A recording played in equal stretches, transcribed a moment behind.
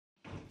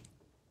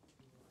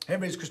Hey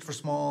everybody, it's Christopher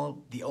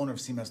Small, the owner of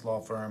CMS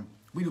Law Firm.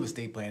 We do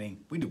estate planning,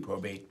 we do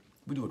probate,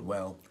 we do it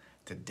well.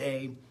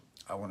 Today,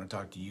 I want to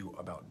talk to you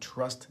about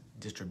trust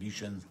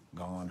distributions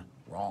gone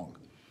wrong.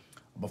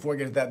 Before I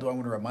get to that though, I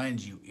want to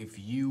remind you, if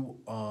you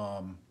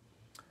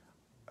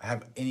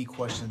have any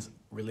questions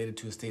related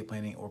to estate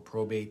planning or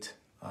probate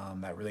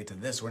that relate to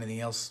this or anything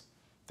else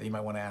that you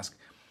might want to ask,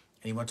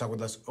 and you want to talk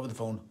with us over the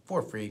phone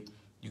for free,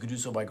 you can do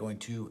so by going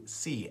to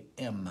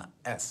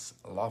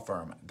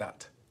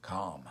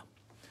cmslawfirm.com.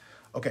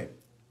 Okay,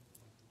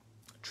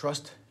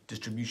 trust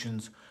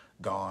distributions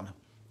gone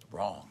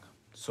wrong.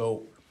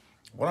 So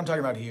what I'm talking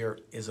about here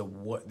is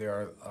there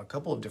are a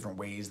couple of different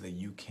ways that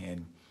you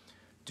can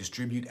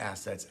distribute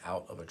assets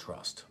out of a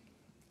trust.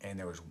 And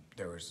there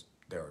are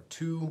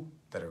two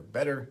that are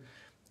better,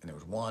 and there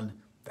was one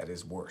that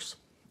is worse,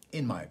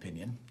 in my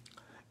opinion.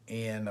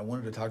 And I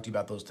wanted to talk to you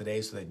about those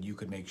today so that you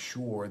could make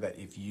sure that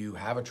if you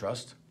have a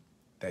trust,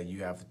 that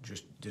you have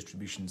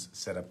distributions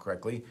set up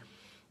correctly.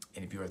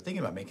 And if you are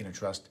thinking about making a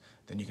trust,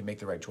 then you can make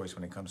the right choice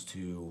when it comes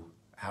to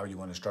how you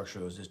want to structure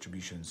those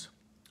distributions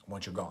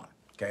once you're gone.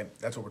 Okay,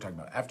 that's what we're talking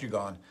about. After you're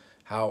gone,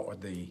 how are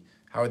the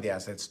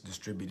assets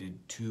distributed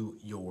to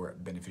your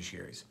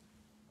beneficiaries?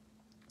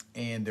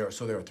 And there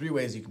are three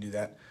ways you can do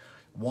that.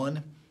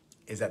 One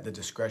is at the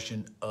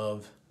discretion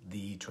of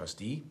the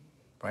trustee,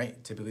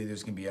 right? Typically,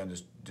 there's going to be on a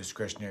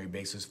discretionary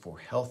basis for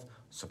health,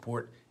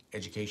 support,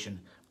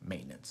 education,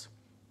 maintenance.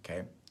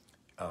 Okay.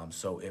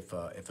 So if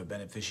a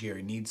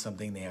beneficiary needs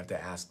something, they have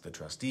to ask the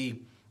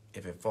trustee.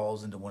 If it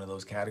falls into one of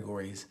those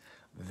categories,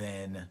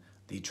 then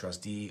the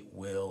trustee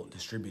will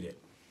distribute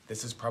it.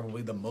 This is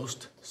probably the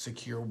most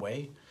secure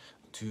way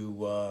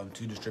to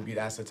distribute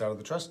assets out of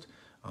the trust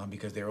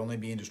because they're only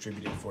being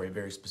distributed for a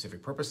very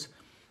specific purpose,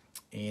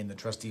 and the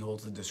trustee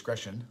holds the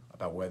discretion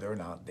about whether or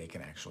not they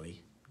can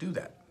actually do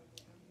that.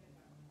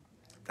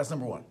 That's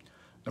number one.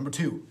 Number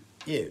two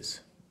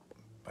is,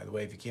 by the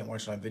way, if you can't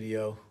watch it on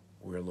video,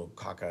 we're a little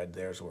cockeyed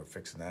there, so we're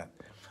fixing that.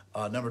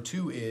 Number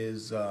two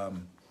is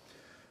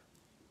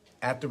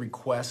at the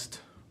request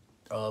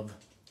of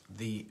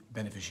the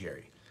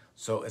beneficiary.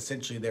 So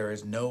essentially there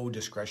is no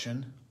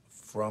discretion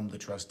from the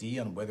trustee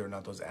on whether or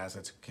not those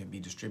assets can be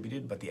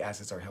distributed, but the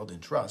assets are held in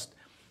trust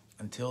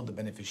until the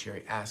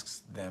beneficiary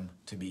asks them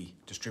to be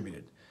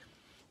distributed.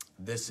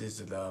 This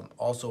is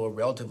also a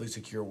relatively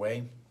secure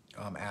way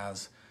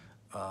as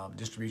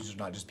distributions are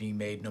not just being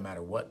made no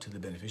matter what to the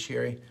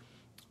beneficiary,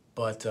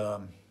 but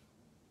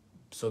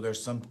so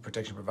there's some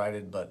protection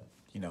provided, but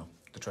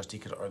the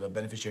trustee or the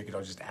beneficiary could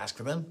always just ask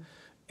for them,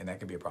 and that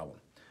could be a problem.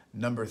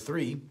 Number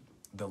three,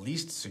 the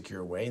least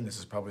secure way, and this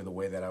is probably the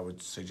way that I would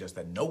suggest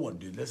that no one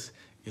do this,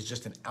 is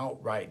just an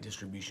outright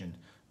distribution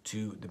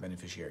to the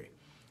beneficiary.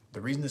 The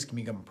reason this can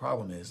become a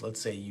problem is,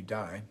 let's say you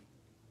die,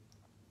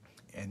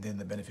 and then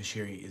the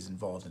beneficiary is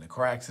involved in a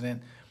car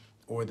accident,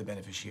 or the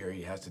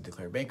beneficiary has to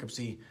declare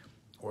bankruptcy,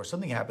 or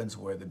something happens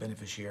where the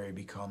beneficiary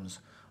becomes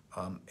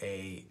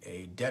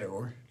a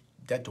debtor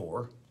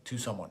to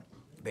someone.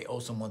 They owe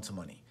someone some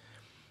money.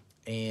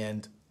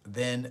 And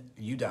then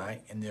you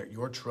die, and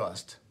your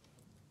trust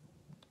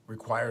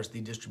requires the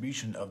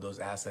distribution of those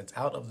assets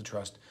out of the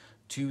trust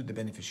to the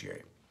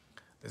beneficiary.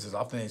 This is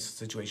often a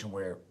situation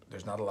where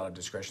there's not a lot of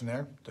discretion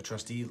there. The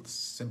trustee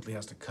simply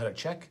has to cut a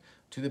check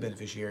to the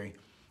beneficiary,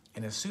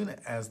 and as soon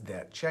as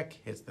that check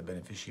hits the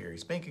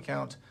beneficiary's bank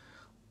account,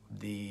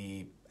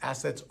 the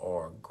assets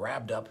are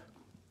grabbed up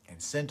and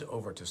sent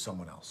over to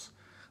someone else.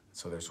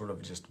 So they're sort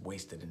of just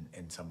wasted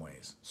in some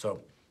ways.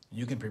 So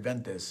you can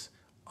prevent this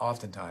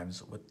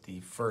oftentimes with the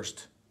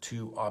first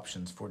two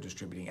options for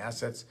distributing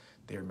assets.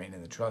 They remain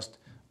in the trust.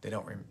 They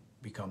don't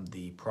become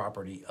the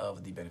property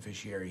of the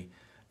beneficiary,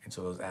 and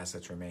so those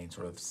assets remain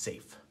sort of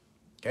safe.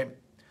 Okay,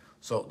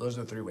 so those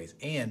are the three ways.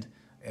 And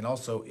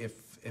also,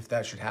 if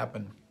that should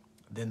happen,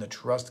 then the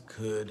trust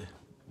could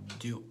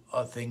do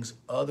things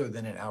other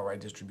than an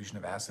outright distribution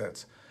of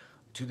assets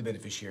to the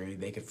beneficiary.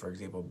 They could, for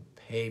example,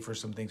 pay for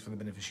some things for the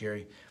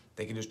beneficiary.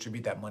 They can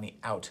distribute that money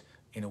out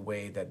in a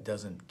way that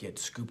doesn't get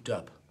scooped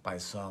up by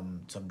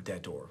some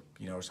debtor,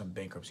 or some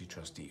bankruptcy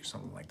trustee or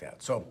something like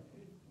that. So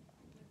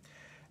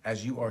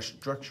as you are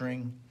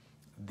structuring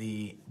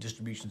the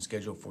distribution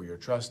schedule for your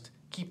trust,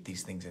 keep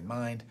these things in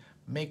mind.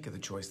 Make the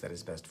choice that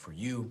is best for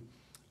you.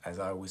 As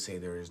I always say,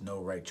 there is no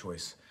right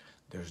choice.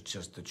 There's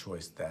just the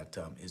choice that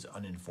is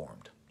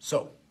uninformed.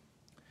 So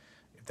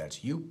if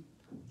that's you,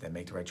 then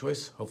make the right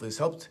choice. Hopefully this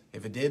helped.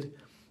 If it did,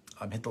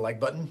 hit the like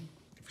button.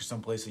 If you're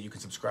someplace that you can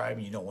subscribe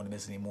and you don't want to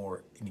miss any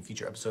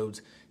future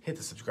episodes, hit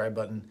the subscribe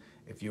button.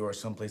 If you are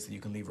someplace that you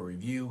can leave a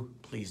review,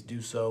 please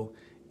do so.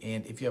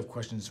 And if you have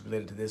questions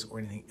related to this or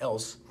anything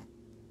else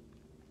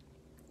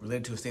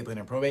related to estate planning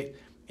and probate,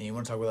 and you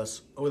want to talk with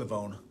us over the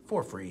phone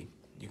for free,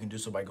 you can do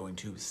so by going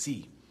to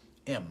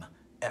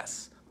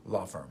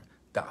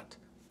cmslawfirm.com.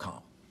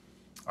 All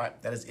right,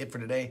 that is it for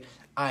today.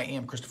 I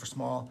am Christopher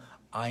Small.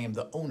 I am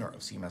the owner of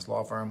CMS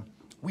Law Firm.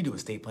 We do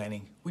estate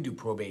planning. We do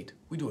probate.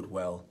 We do it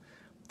well.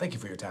 Thank you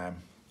for your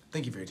time.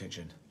 Thank you for your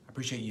attention. I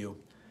appreciate you,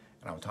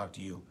 and I will talk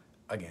to you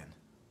again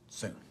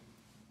soon.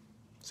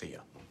 See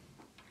ya.